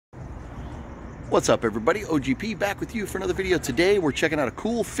What's up, everybody? OGP back with you for another video. Today we're checking out a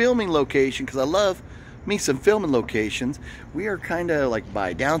cool filming location because I love me some filming locations. We are kind of like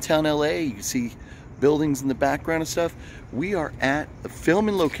by downtown LA. You can see buildings in the background and stuff. We are at the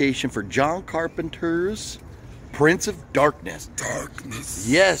filming location for John Carpenter's Prince of Darkness.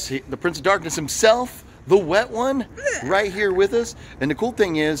 Yes, the Prince of Darkness himself, the wet one, right here with us. And the cool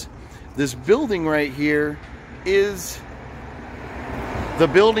thing is, this building right here is the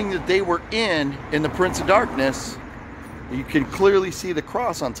building that they were in the Prince of Darkness. You can clearly see the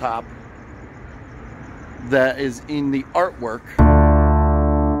cross on top that is in the artwork.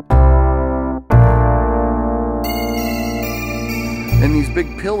 And these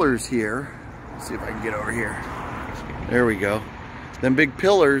big pillars here, let's see if I can get over here. There we go. Them big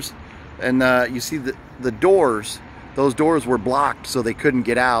pillars, and you see the doors. Those doors were blocked so they couldn't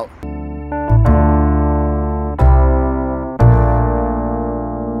get out.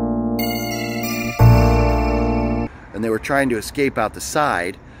 And they were trying to escape out the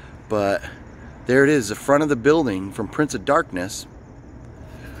side, but there it is, the front of the building from Prince of Darkness.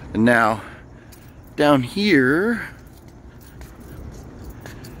 And now down here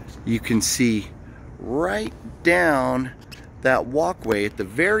you can see right down that walkway at the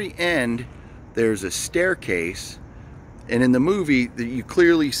very end there's a staircase, and in the movie you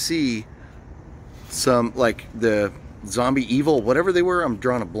clearly see some, like, the zombie evil, whatever they were, I'm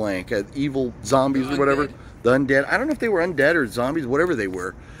drawing a blank, evil zombies or whatever. The undead. I don't know if they were undead or zombies, whatever they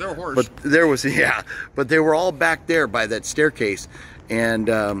were. They were horse. But there was, yeah. But they were all back there by that staircase, and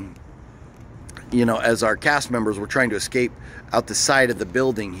you know, as our cast members were trying to escape out the side of the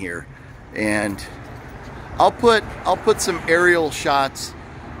building here, and I'll put some aerial shots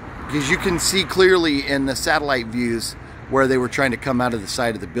because you can see clearly in the satellite views where they were trying to come out of the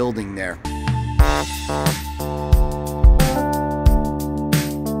side of the building there.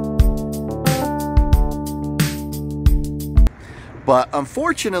 But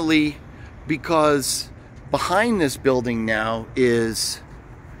unfortunately, because behind this building now is,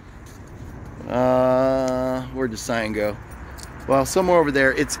 where'd the sign go? Well, somewhere over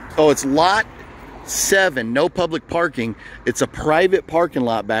there. It's lot 7, no public parking. It's a private parking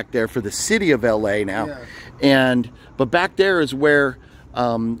lot back there for the city of LA now. Yeah. But back there is where,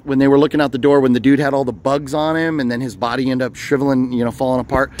 when they were looking out the door, when the dude had all the bugs on him, and then his body ended up shriveling, you know, falling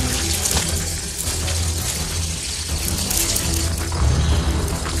apart.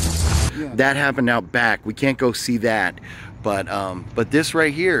 That happened out back. We can't go see that, but this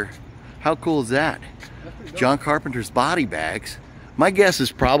right here, how cool is that? John Carpenter's body bags. My guess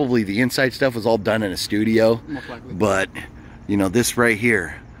is probably the inside stuff was all done in a studio, but you know, this right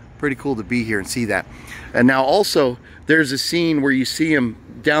here, pretty cool to be here and see that. And now also there's a scene where you see him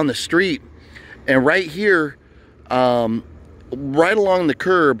down the street, and right here, right along the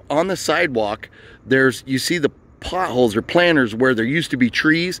curb on the sidewalk, you see the potholes or planters where there used to be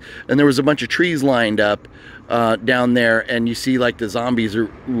trees, and there was a bunch of trees lined up down there, and you see like the zombies or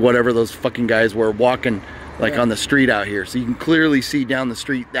whatever those fucking guys were walking like on the street out here, so you can clearly see down the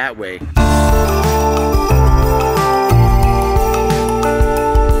street that way.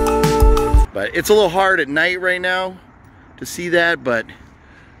 But it's a little hard at night right now to see that, but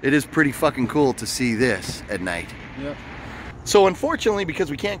it is pretty fucking cool to see this at night. Yep. So unfortunately,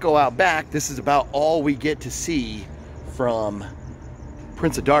 because we can't go out back, this is about all we get to see from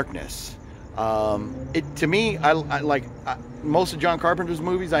Prince of Darkness. To me, I like most of John Carpenter's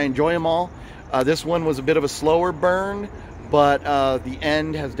movies. I enjoy them all. This one was a bit of a slower burn, but the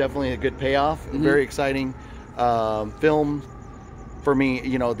end has definitely a good payoff. Very exciting film for me.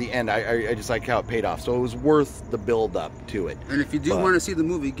 You know, the end, I just like how it paid off. So it was worth the build up to it. And if you do want to see the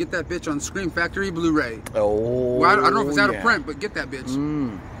movie, get that bitch on Scream Factory Blu-ray. Oh, well, I don't know if it's out of print, but get that bitch.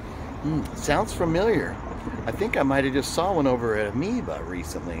 Sounds familiar. I think I might have just saw one over at Amoeba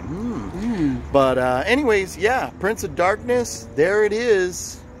recently. But anyways, yeah, Prince of Darkness, there it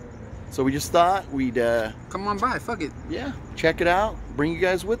is. So we just thought we'd come on by, fuck it. Yeah, check it out, bring you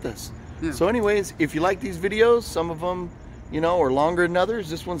guys with us. Yeah. So anyways, if you like these videos, some of them, you know, are longer than others.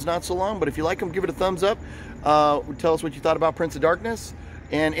 This one's not so long, but if you like them, give it a thumbs up. Tell us what you thought about Prince of Darkness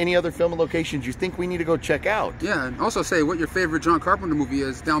and any other film locations you think we need to go check out. Yeah, and also say what your favorite John Carpenter movie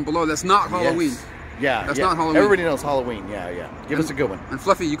is down below. That's not Halloween. Yes. Yeah, that's not Halloween. Everybody knows Halloween. Yeah. Give us a good one. And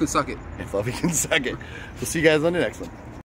Fluffy, you can suck it. And Fluffy can suck it. We'll see you guys on the next one.